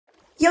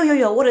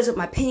Yo, what is up,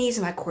 my pennies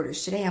and my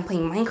quarters? Today I'm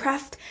playing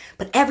Minecraft,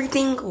 but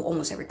everything, well,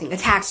 almost everything,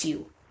 attacks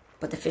you.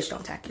 But the fish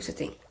don't attack you, is the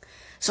thing.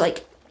 So,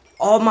 like,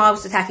 all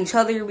mobs attack each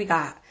other. We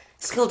got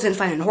skeletons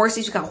fighting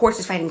horses. We got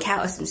horses fighting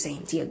cows. It's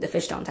insane. See, the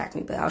fish don't attack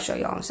me, but I'll show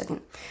y'all in a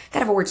second.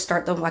 Gotta have a word to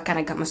start, though. I kind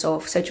of got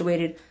myself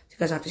situated. So you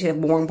guys have to see the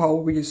boring part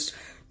where we just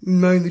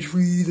mine the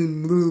trees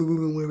and blah, blah,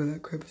 blah, whatever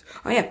that crap is.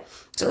 Oh, yeah.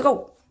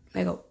 So,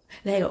 Lego.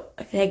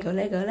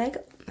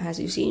 As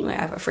you see, I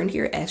have a friend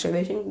here, Extra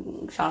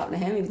Vision. Shout out to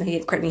him, even though he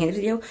didn't credit me in his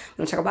video. We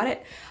don't talk about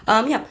it.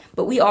 Yeah,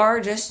 but we are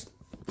just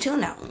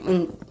chilling out.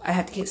 And I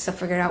have to get stuff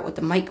figured out with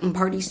the mic and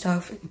party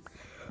stuff. And,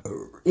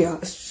 yeah,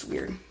 it's just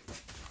weird.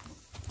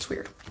 It's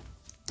weird.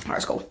 Alright,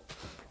 let's go.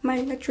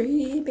 Mining a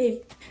tree,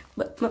 baby.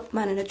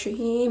 Mining a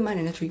tree,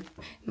 mining a tree.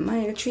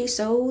 Mining a tree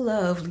so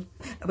lovely.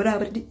 Look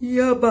at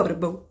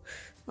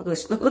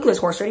this. Look at this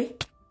horse, ready?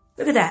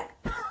 Look at that.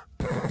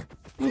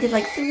 I did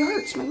like 3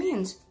 hearts, my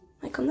mans.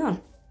 Like, come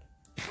down.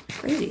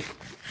 Crazy.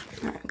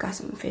 Alright, got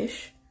some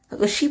fish. Look,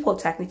 the sheep will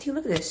attack me too.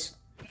 Look at this.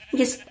 He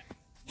just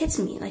hits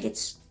me like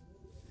it's...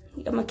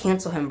 I'm gonna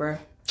cancel him, bro.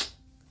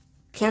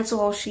 Cancel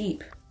all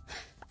sheep.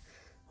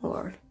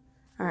 Lord.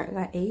 Alright, I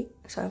got 8.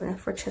 So I have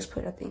enough for a chest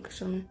plate, I think, or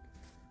something.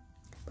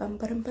 Bum.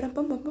 A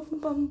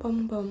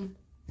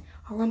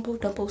rumple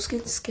dumple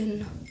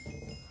skin.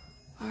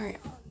 Alright.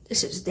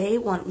 This is day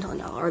 1, I'm telling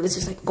y'all. Or this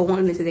is like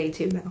going into day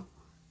 2 now.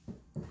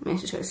 Man,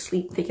 just trying to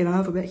sleep thinking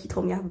of a bed. He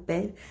told me I have a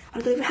bed. I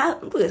don't even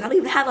have, look at this, I don't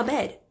even have a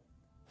bed.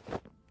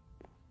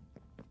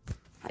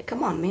 Like,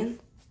 come on, man.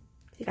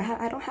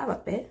 I don't have a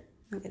bed.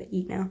 I gotta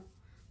eat now.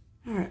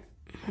 Alright.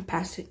 I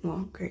passed it.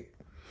 Well, great.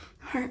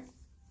 Alright.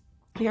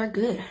 We are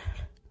good. I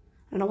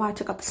don't know why I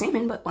took out the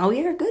salmon, but well,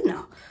 we are good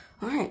now.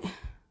 Alright.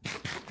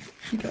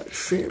 We got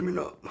salmon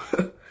up.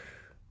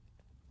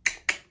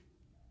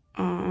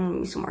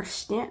 Some more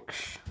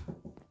snacks.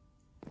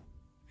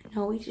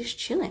 No, we just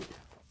chilling.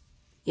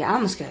 Yeah,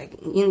 I'm just gonna,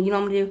 you know what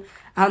I'm gonna do?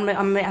 I'm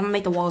gonna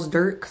make the walls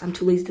dirt because I'm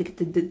too lazy to get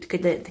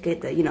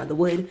the you know, the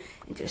wood,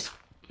 and just,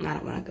 I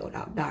don't want to go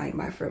out dying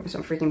by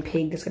some freaking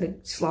pig that's gonna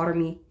slaughter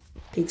me.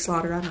 Pig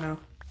slaughter, I don't know.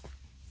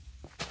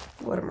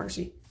 What a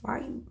mercy.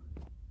 Why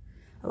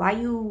are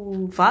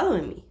you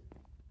following me?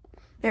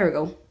 There we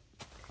go.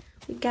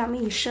 We got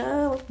me a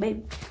shovel,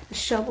 baby. The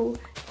shovel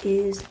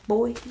is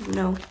boy, you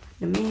know,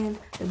 the man,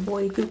 the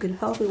boy who can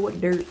help me with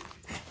dirt.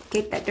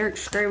 Get that dirt,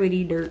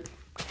 scurvy dirt.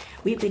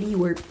 Whippity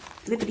work.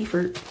 Flippity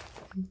flirt.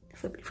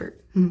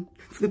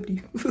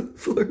 Flippity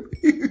flirt.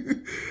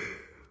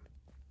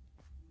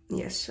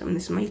 Yes,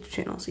 this is my YouTube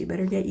channel, so you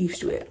better get used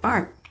to it.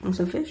 Alright, want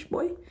some fish,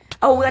 boy?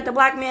 Oh, we got the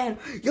black man.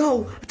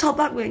 Yo, a tall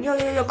black man.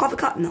 Yo, coffee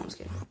cotton. No, I'm just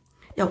kidding.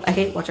 Yo,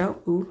 okay, watch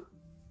out. Ooh.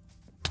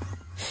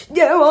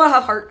 Yeah, well, I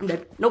have heart. I'm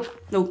dead.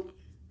 Nope.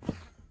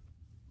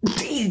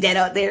 He's dead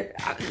out there.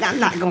 I'm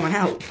not going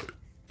out.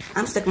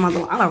 I'm stuck in my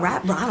little, I'm a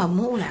rat, bro. I'm a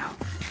mole now.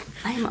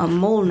 I am a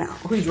mole now.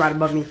 Oh, he's right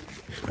above me.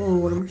 Oh,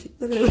 what a mercy.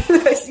 Look at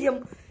him. I see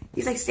him.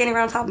 He's like standing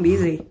around top of me,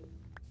 isn't he?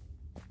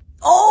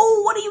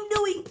 Oh, what are you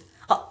doing?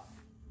 Oh.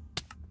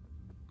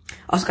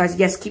 Also, guys,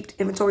 yes, keep the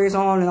inventories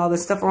on and all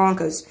this stuff on,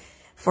 because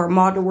for a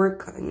mod to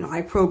work, you know,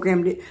 I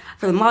programmed it.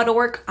 For the mod to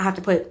work, I have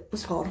to put,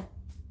 what's it called?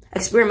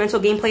 Experimental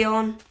gameplay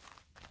on.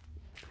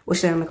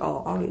 Which then I'm like,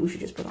 oh, we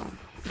should just put on.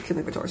 Keep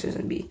inventories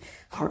and be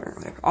harder or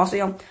whatever. Also,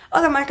 y'all,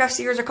 other Minecraft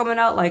series are coming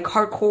out, like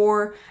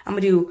hardcore. I'm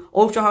gonna do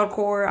ultra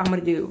hardcore. I'm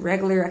gonna do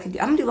regular. I'm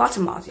gonna do lots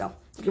of mods, y'all.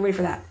 Get ready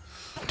for that.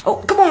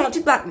 Oh, come on,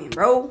 two black men,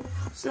 bro.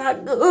 It's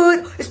not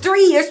good. It's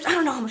 3. I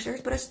don't know how much there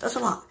is, but that's a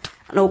lot.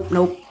 Nope.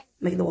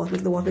 Make the walls.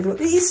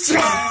 He's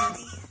trapped.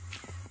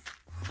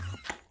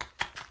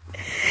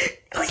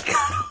 We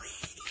got away.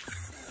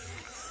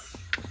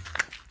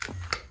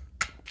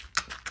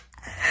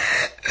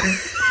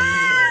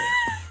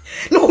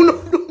 No.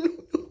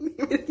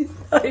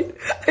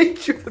 I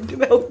trapped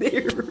him out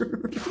there.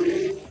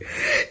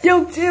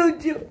 Yo, chill.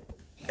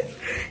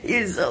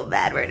 He's so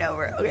bad right now,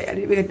 bro. Okay, I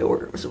need to make a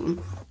door or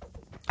something.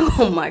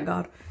 Oh my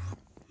god.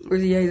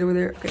 Where's he? He's over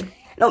there. Okay.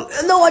 No,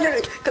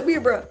 come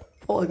here, bro.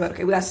 Oh my god.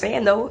 Okay, we got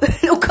sand though.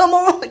 No, come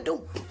on.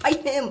 Don't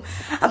fight him.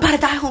 I'm about to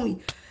die,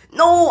 homie.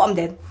 No, I'm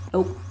dead.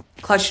 Nope.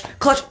 Clutch.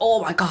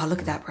 Oh my god, look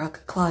at that, bro.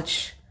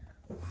 Clutch.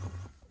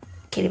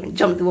 Can't even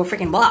jump through a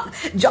freaking block.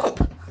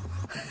 Jump.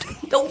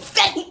 Don't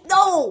fight.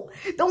 No.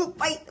 Don't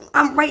fight.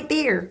 I'm right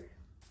there.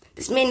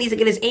 This man needs to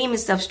get his aim and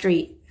stuff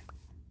straight.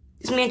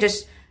 This man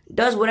just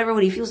does whatever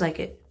when he feels like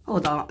it. Oh,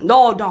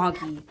 no,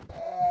 donkey.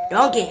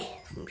 Donkey.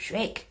 From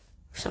Shrek.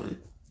 Something.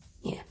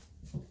 Yeah.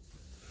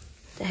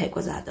 The heck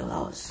was that, though?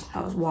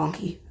 That was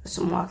wonky. That's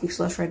some wonky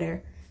slush right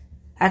there.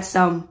 That's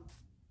some...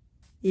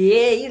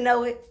 Yeah, you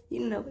know it.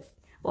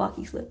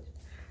 Wonky slush.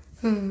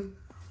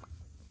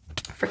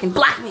 Freaking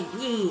black man.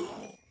 Yeah.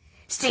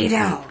 Stay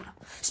down.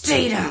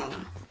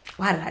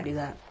 Why did I do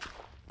that?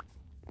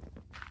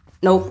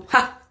 Nope.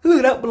 Ha! Look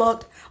at that,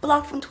 blocked.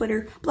 Blocked from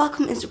Twitter. Blocked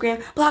from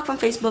Instagram. Blocked from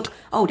Facebook.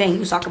 Oh, dang,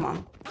 you soccer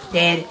mom.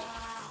 Dead.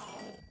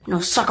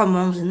 No soccer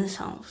moms in this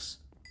house.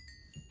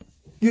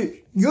 Yeah.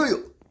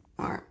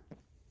 Alright.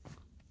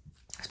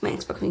 This man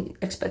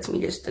expects me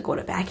just to go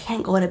to bed. I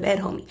can't go to bed,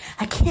 homie.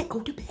 I can't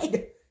go to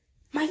bed.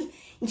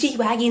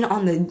 G-Wagon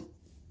on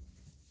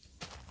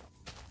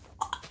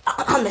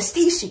the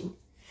station.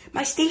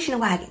 My station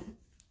wagon.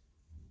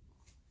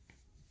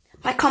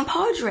 My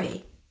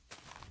compadre.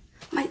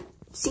 My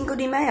Cinco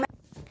de Mayo.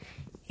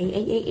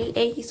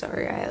 Hey,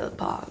 sorry, I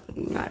paused.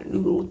 Not a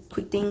little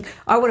quick thing.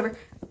 Or whatever.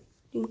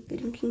 Oh,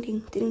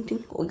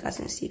 you guys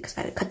didn't see it because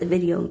I had to cut the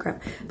video and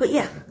crap. But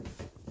yeah,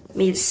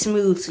 made it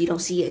smooth so you don't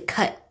see it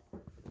cut.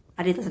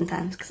 I did that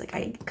sometimes because like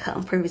I cut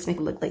on purpose to make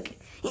it look like,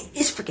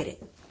 just forget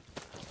it.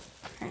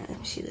 Alright, let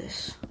me see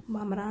this.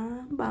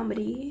 Bombada,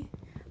 bombity,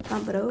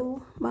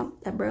 bombado, bomb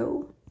that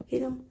bro.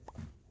 Hit him.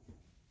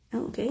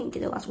 Okay,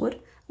 get the last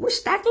wood. We're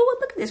stacked with wood.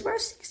 Look at this. We're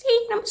 16.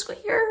 I'm a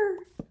square.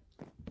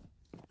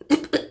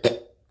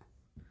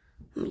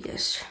 Let me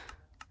guess.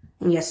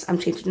 And yes, I'm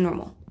changing to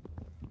normal.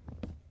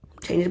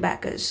 Change it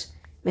back because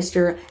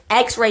Mr.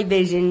 X-Ray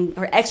Vision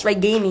or X-Ray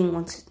Gaming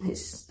wants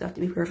his stuff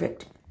to be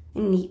perfect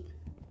and neat.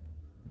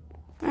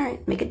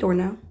 Alright, make a door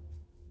now.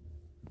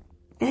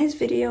 In his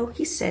video,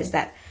 he says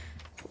that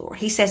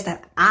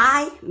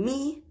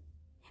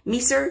me,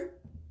 sir,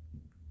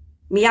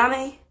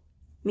 Miyame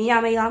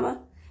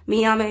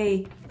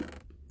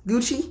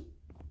Gucci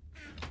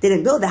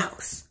didn't build the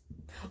house.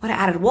 But I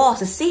added walls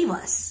to save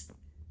us.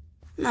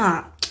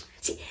 Nah.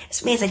 See,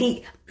 this man said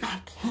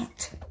I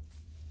can't.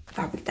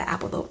 I'll break that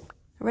apple though.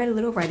 I read a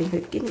little writing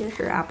here. Give me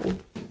her apple.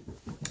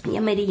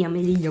 Yummity,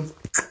 yummity, yum.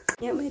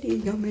 Yummity,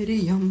 yummity,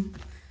 yum.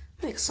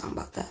 Make a song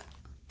about that.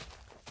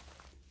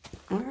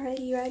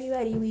 Alrighty,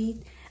 righty,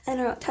 we in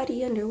our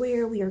tidy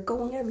underwear. We are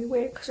going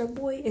everywhere because our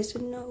boy is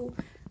to know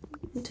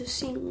to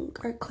sing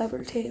our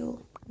clever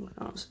tale.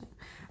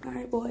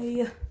 Alright,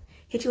 boy.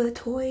 Hit you with a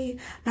toy.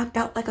 Knocked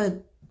out like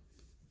a...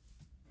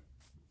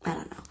 I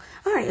don't know.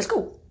 Alright, let's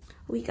go.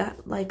 We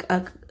got like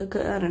I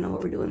don't know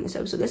what we're doing in this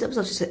episode. This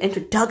episode's just an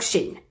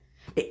introduction.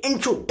 The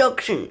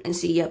introduction. And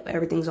see, yep,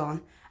 everything's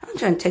on. I'm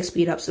trying to text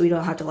speed up so we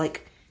don't have to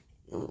like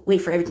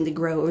wait for everything to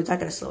grow. Or is that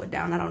gonna slow it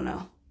down? I don't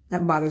know.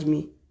 That bothers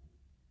me.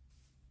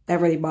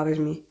 That really bothers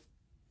me.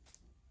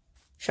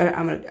 Shut up.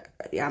 I'm gonna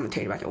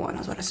turn it back to 1. I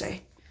was about to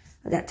say.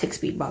 That tick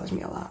speed bothers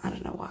me a lot. I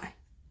don't know why.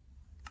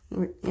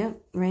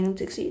 Yep, random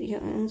tick speed. Yeah,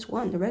 and it's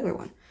 1, the regular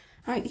one.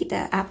 Alright, eat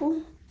that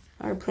apple.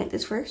 Alright, plant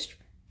this first.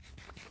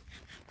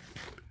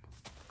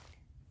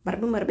 Bada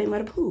boom, bada bing,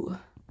 bada poo.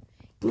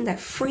 Give me that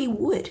free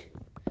wood.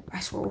 I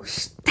swear we're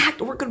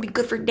stacked. We're gonna be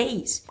good for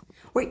days.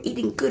 We're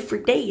eating good for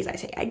days. I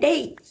say,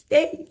 days.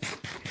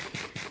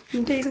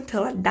 Days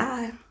until I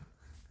die.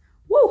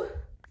 Woo!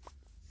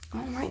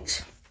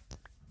 Alright.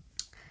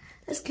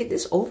 Let's get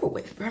this over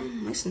with, bro.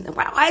 Listen,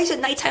 why is it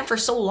nighttime for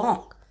so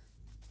long?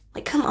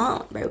 Like, come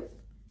on, bro.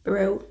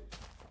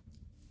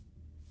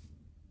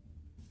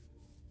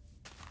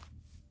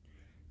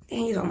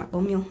 Dang, he's on my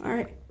bone meal.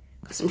 Alright.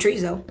 Got some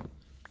trees, though.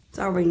 That's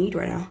all we need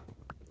right now.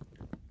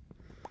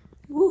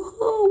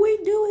 Woohoo, we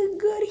doing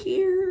good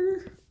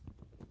here.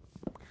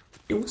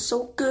 Doing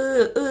so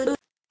good.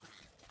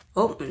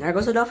 Oh, and there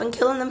goes the dolphin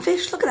killing them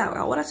fish. Look at that.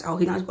 Oh, oh,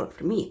 he knows going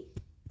after me.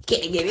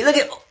 Can't get me. Look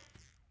at it.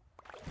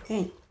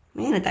 Dang,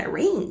 man, at that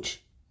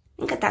range.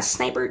 Man got that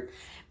sniper.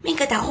 Man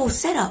got that whole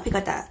setup. He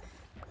got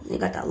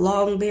that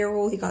long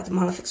barrel. He got the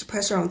monolithic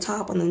suppressor on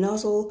top on the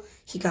nozzle.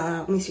 He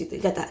got, let me see, he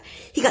got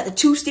the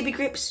 2 sticky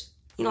grips.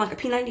 You know, like a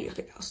P90.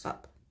 Okay, I'll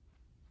stop.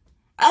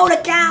 Oh,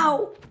 the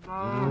cow!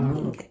 You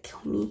ain't gonna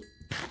kill me.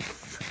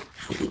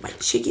 I'll eat my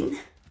chicken.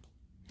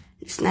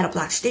 It's not a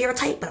black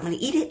stereotype, but I'm gonna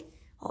eat it.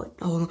 Oh,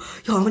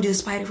 yo, I'm gonna do the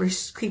spider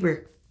versus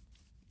creeper.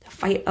 The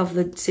fight of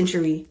the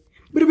century.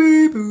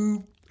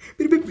 No,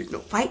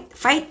 fight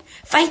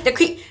the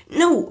creep.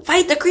 No,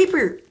 fight the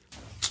creeper.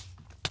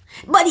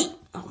 Buddy!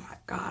 Oh my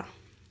god.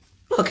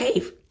 Blew a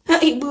cave.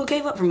 He blew a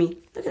cave up for me.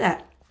 Look at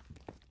that.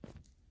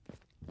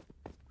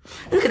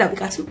 Look at that, we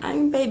got some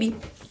iron, baby.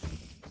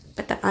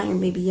 Got the iron,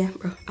 baby, yeah,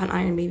 bro. An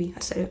iron, baby. I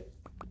said it.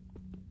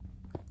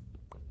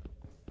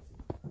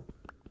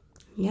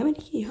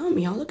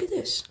 Yummy, y'all. Look at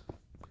this.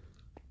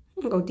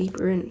 I'm gonna go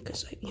deeper in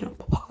because, like, you know,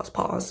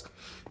 pause.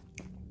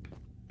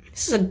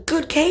 This is a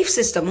good cave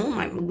system. Oh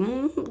my,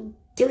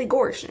 dilly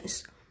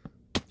gorgeousness.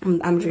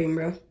 I'm dreaming,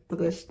 bro. Look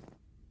at this.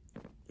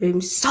 Dream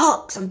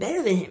sucks. I'm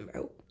better than him,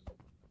 bro.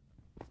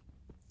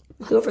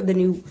 Whoever the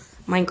new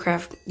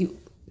Minecraft, you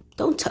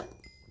don't tell.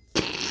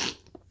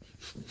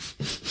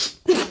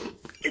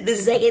 The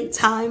second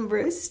time,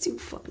 bro. This is too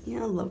funny.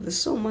 I love this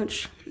so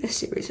much. This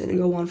series is gonna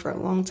go on for a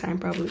long time,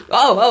 probably.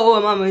 Oh,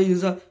 mama,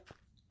 I'm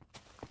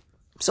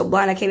so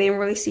blind I can't even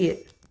really see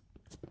it.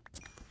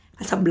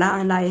 That's how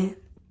blind I am.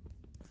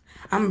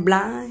 I'm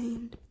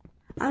blind.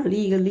 I'm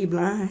legally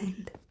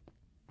blind.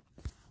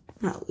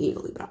 I'm not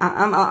legally blind.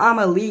 I'm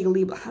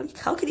illegally blind.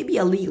 How can he be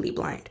illegally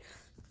blind?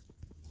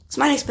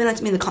 Somebody explain that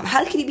to me in the comments.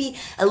 How can he be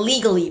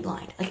illegally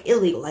blind? Like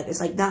illegal. Like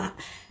it's like not.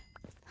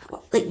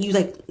 Like you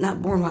like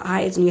not born with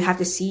eyes and you have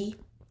to see.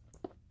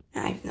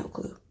 I have no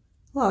clue.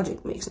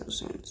 Logic makes no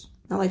sense.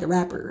 Not like a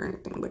rapper or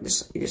anything, but it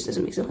just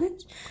doesn't make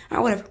sense.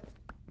 Alright, whatever.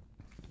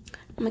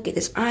 I'm gonna get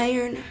this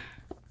iron.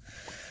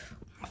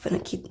 I'm gonna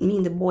keep me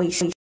and the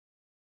boys.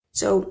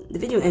 So the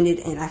video ended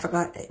and I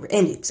forgot it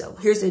ended. So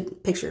here's the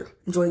picture.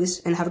 Enjoy this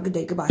and have a good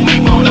day. Goodbye.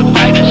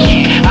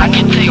 I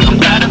can take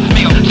them out of me.